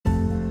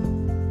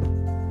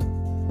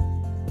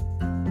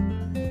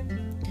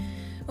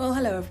Well,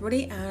 hello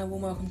everybody, and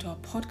welcome to our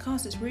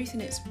podcast. It's Ruth,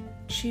 and it's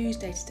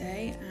Tuesday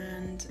today,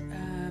 and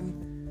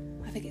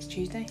I think it's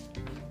Tuesday.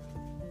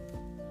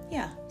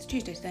 Yeah, it's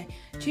Tuesday today.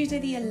 Tuesday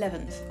the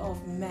 11th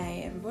of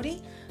May,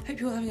 everybody.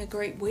 Hope you're all having a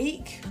great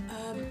week.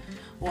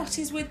 What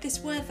is with this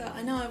weather?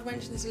 I know I've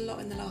mentioned this a lot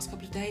in the last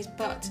couple of days,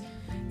 but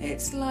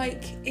it's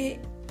like,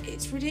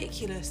 it's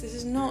ridiculous. This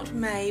is not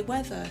May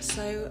weather,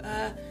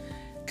 so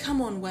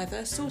come on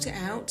weather, sort it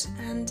out,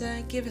 and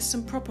give us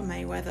some proper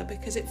May weather,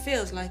 because it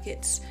feels like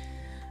it's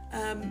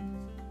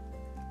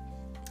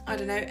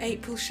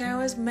April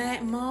showers,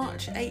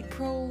 March,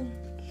 April,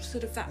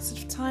 sort of that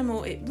sort of time,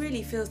 or it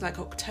really feels like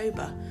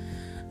October.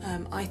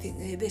 I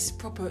think this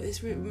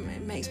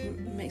makes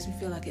me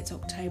feel like it's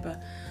October,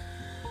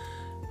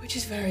 which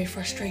is very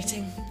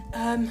frustrating.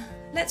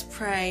 Let's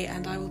pray,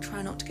 and I will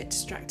try not to get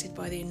distracted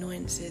by the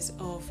annoyances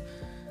of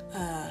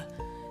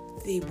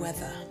the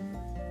weather.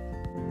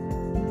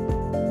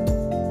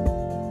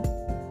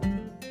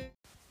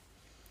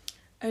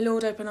 O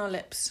Lord, open our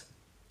lips,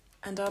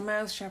 and our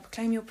mouths shall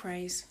proclaim your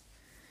praise.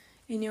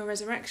 In your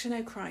resurrection,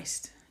 O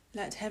Christ,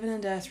 let heaven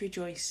and earth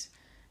rejoice.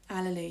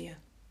 Alleluia.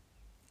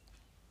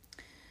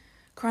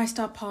 Christ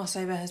our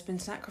Passover has been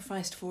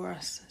sacrificed for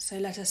us, so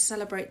let us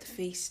celebrate the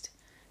feast,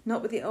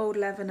 not with the old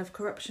leaven of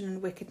corruption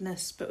and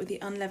wickedness, but with the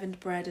unleavened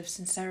bread of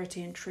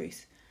sincerity and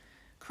truth.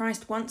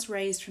 Christ, once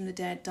raised from the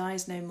dead,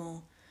 dies no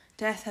more.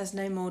 Death has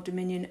no more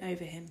dominion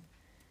over him.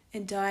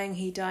 In dying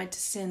he died to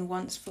sin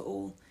once for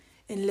all.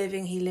 In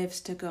living he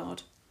lives to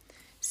God.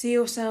 See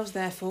yourselves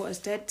therefore as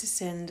dead to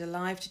sin and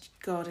alive to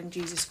God in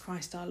Jesus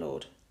Christ our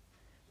Lord.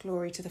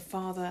 Glory to the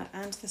Father,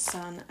 and the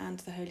Son, and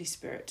the Holy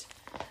Spirit,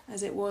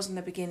 as it was in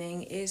the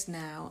beginning, is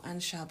now,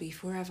 and shall be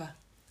forever.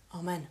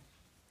 Amen.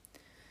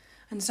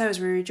 And so as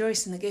we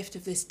rejoice in the gift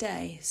of this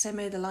day, so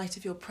may the light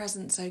of your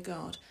presence, O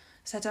God,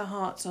 set our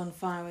hearts on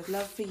fire with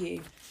love for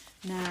you,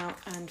 now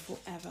and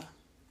forever.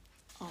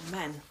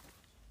 Amen.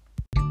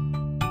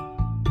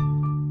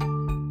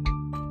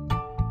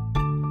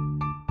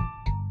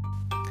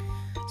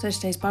 So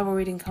today's Bible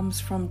reading comes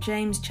from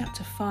James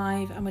chapter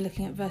 5, and we're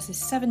looking at verses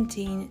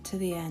 17 to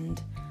the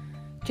end.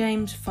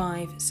 James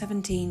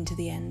 5:17 to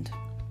the end.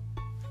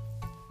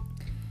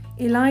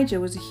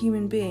 Elijah was a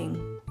human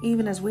being,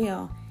 even as we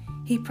are.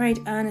 He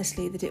prayed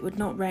earnestly that it would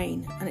not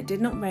rain, and it did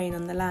not rain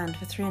on the land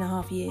for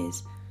 3.5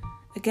 years.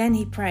 Again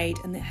he prayed,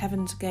 and the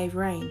heavens gave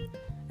rain,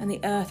 and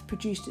the earth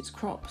produced its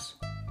crops.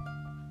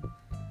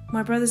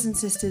 My brothers and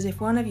sisters,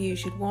 if one of you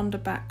should wander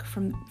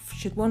from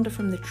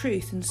the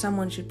truth, and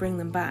someone should bring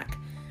them back,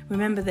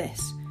 remember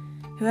this: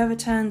 whoever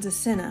turns a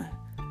sinner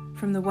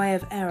from the way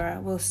of error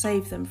will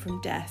save them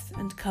from death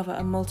and cover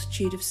a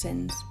multitude of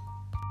sins.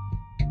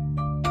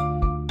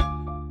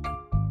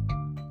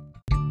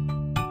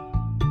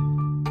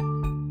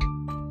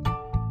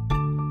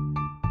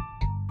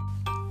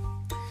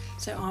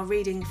 So our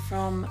reading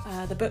from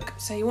the book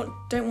So You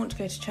Don't Want to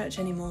Go to Church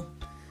Anymore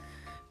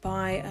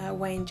by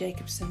Wayne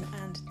Jacobson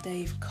and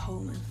Dave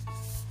Coleman.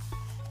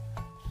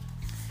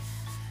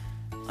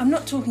 I'm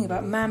not talking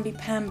about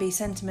mamby-pamby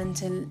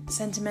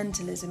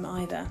sentimentalism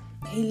either.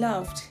 He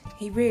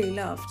really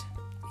loved.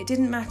 It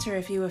didn't matter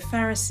if you were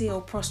Pharisee or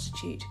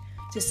prostitute,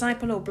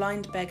 disciple or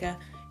blind beggar,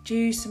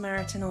 Jew,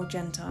 Samaritan or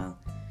Gentile.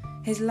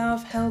 His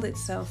love held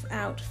itself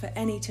out for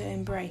any to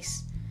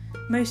embrace.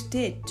 Most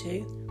did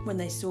too, when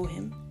they saw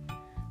him.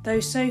 Though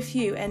so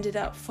few ended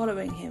up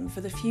following him for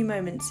the few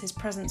moments his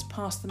presence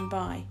passed them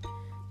by,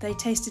 they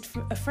tasted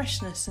a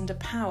freshness and a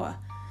power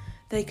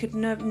they could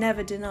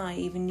never deny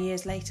even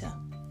years later.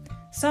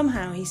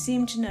 Somehow he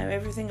seemed to know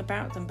everything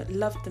about them, but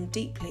loved them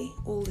deeply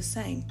all the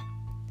same.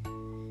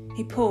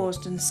 He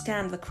paused and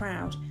scanned the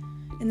crowd.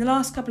 In the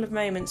last couple of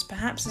moments,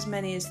 perhaps as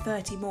many as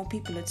 30 more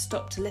people had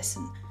stopped to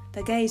listen,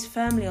 their gaze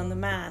firmly on the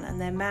man and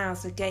their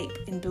mouths agape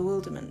in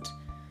bewilderment.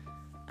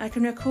 I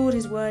can record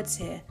his words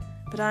here,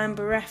 but I am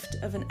bereft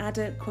of an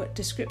adequate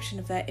description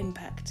of their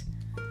impact.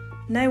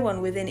 No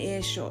one within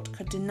earshot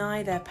could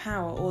deny their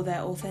power or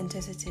their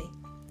authenticity.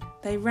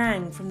 They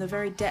rang from the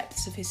very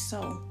depths of his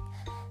soul.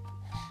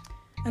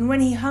 And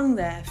when he hung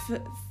there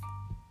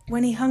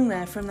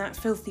from that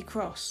filthy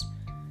cross,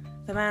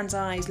 the man's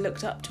eyes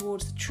looked up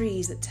towards the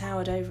trees that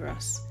towered over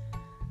us.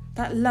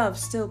 That love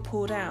still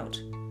poured out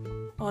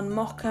on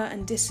mocker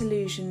and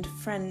disillusioned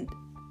friend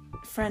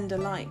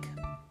alike.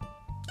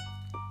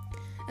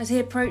 As he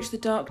approached the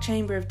dark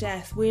chamber of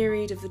death,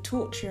 wearied of the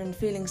torture and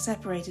feeling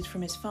separated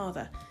from his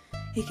Father,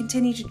 he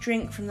continued to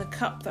drink from the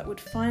cup that would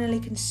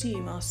finally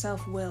consume our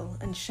self-will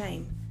and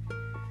shame.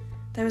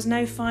 There was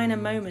no finer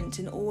moment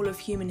in all of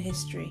human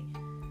history.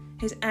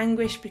 His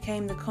anguish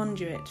became the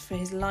conduit for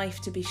his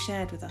life to be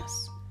shared with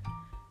us.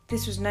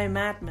 This was no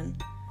madman.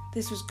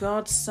 This was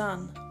God's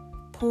Son,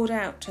 poured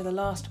out to the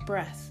last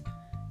breath,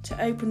 to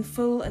open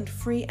full and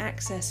free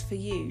access for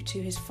you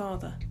to his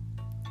Father.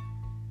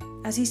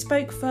 As he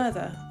spoke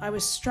further, I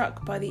was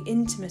struck by the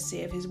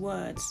intimacy of his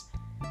words.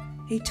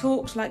 He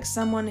talked like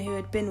someone who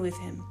had been with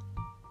him.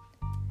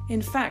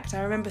 In fact,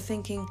 I remember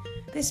thinking,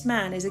 this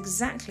man is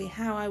exactly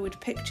how I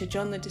would picture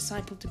John the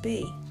disciple to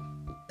be.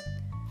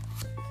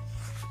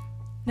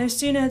 No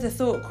sooner had the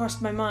thought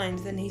crossed my mind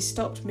than he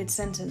stopped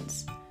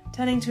mid-sentence.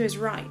 Turning to his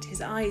right,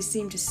 his eyes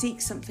seemed to seek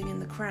something in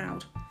the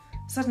crowd.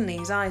 Suddenly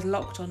his eyes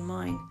locked on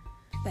mine.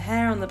 The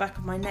hair on the back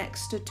of my neck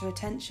stood to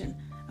attention,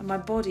 and my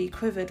body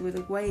quivered with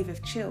a wave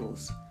of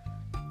chills.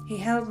 He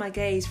held my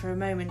gaze for a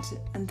moment,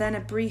 and then a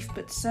brief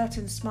but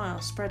certain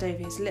smile spread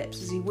over his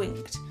lips as he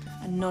winked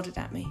and nodded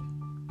at me.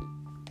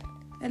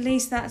 At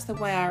least that's the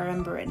way I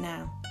remember it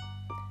now.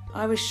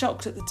 I was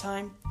shocked at the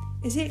time.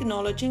 Is he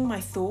acknowledging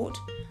my thought?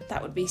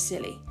 That would be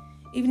silly.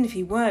 Even if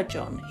he were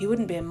John, he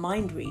wouldn't be a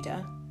mind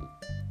reader.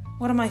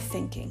 What am I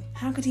thinking?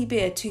 How could he be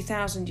a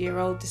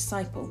 2,000-year-old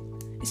disciple?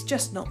 It's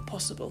just not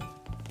possible.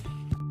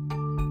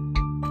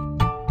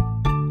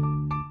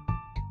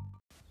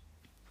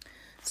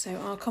 So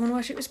our common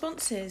worship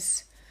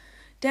responses.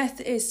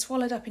 Death is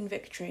swallowed up in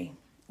victory.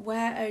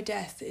 Where, O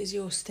death, is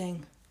your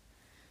sting?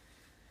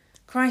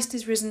 Christ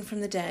is risen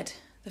from the dead,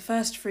 the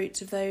first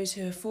fruits of those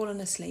who have fallen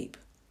asleep.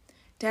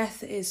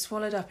 Death is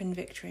swallowed up in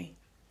victory.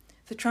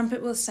 The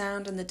trumpet will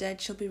sound and the dead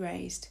shall be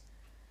raised.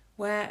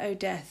 Where, O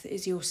death,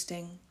 is your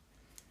sting?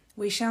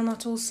 We shall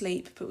not all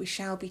sleep, but we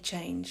shall be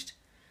changed.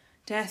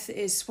 Death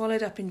is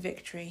swallowed up in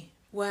victory.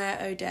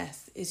 Where, O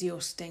death, is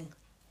your sting?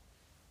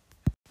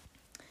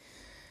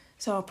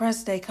 So our prayers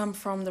today come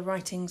from the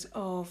writings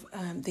of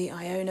the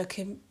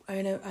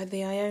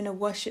Iona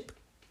Worship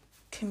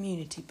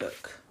Community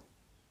Book.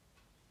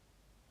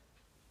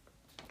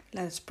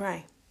 Let us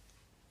pray.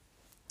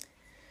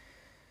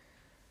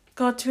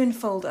 God to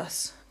enfold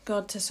us,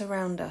 God to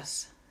surround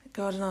us,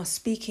 God in our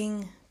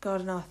speaking,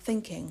 God in our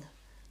thinking,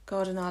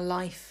 God in our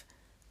life,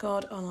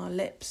 God on our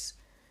lips,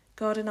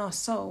 God in our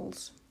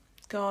souls,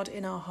 God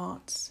in our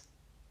hearts.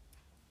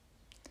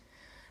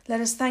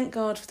 Let us thank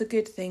God for the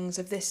good things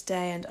of this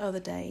day and other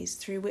days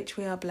through which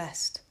we are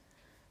blessed,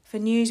 for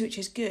news which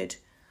is good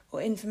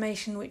or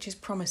information which is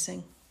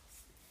promising,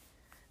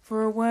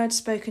 for a word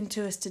spoken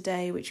to us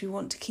today which we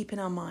want to keep in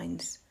our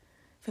minds,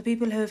 for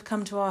people who have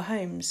come to our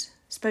homes,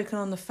 spoken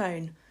on the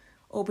phone,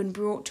 or been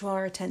brought to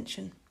our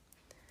attention,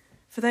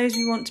 for those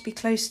we want to be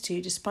close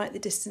to despite the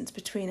distance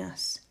between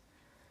us,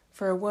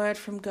 for a word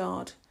from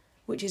God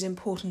which is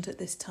important at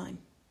this time,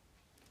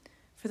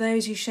 for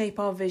those who shape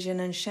our vision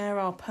and share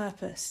our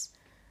purpose,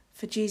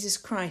 for Jesus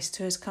Christ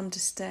who has come to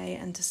stay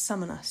and to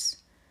summon us,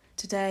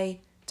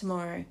 today,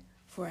 tomorrow,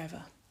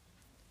 forever.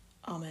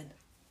 Amen.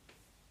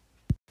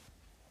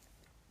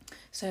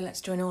 So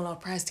let's join all our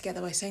prayers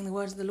together by saying the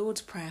words of the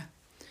Lord's Prayer.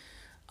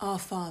 Our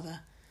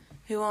Father,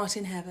 who art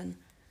in heaven,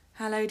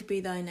 hallowed be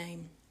thy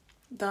name.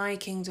 Thy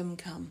kingdom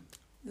come,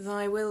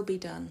 thy will be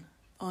done,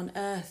 on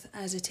earth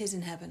as it is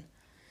in heaven.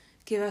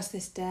 Give us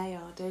this day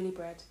our daily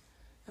bread,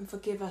 and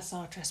forgive us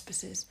our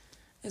trespasses,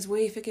 as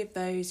we forgive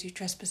those who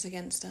trespass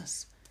against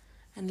us.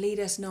 And lead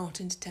us not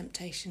into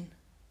temptation,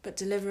 but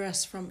deliver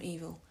us from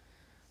evil.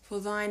 For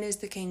thine is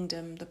the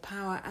kingdom, the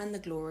power and the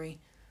glory,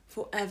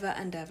 for ever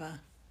and ever.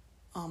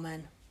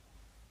 Amen.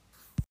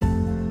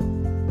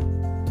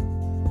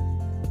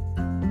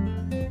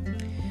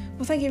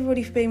 Well, thank you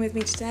everybody for being with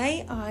me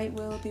today. I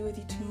will be with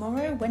you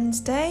tomorrow,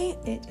 Wednesday.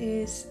 It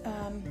is,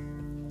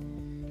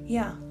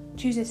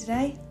 Tuesday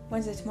today,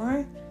 Wednesday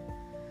tomorrow.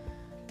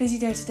 Busy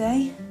day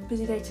today,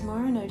 busy day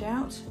tomorrow, no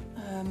doubt.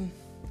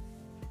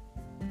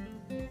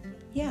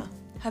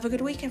 Have a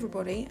good week,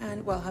 everybody,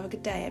 and have a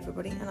good day,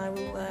 everybody. And I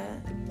will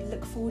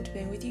look forward to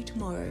being with you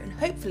tomorrow. And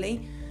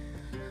hopefully,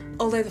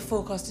 although the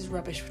forecast is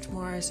rubbish for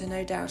tomorrow, so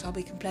no doubt I'll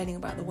be complaining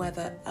about the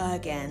weather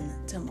again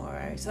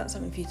tomorrow. So that's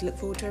something for you to look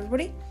forward to,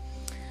 everybody.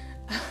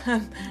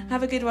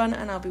 Have a good one,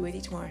 and I'll be with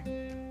you tomorrow.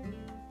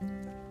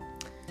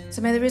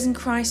 So may the risen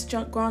Christ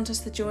grant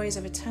us the joys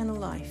of eternal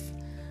life.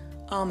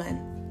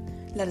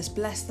 Amen. Let us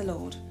bless the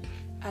Lord.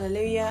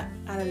 Alleluia,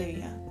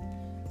 alleluia.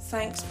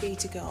 Thanks be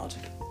to God.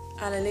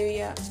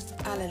 Alleluia,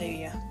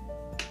 alleluia.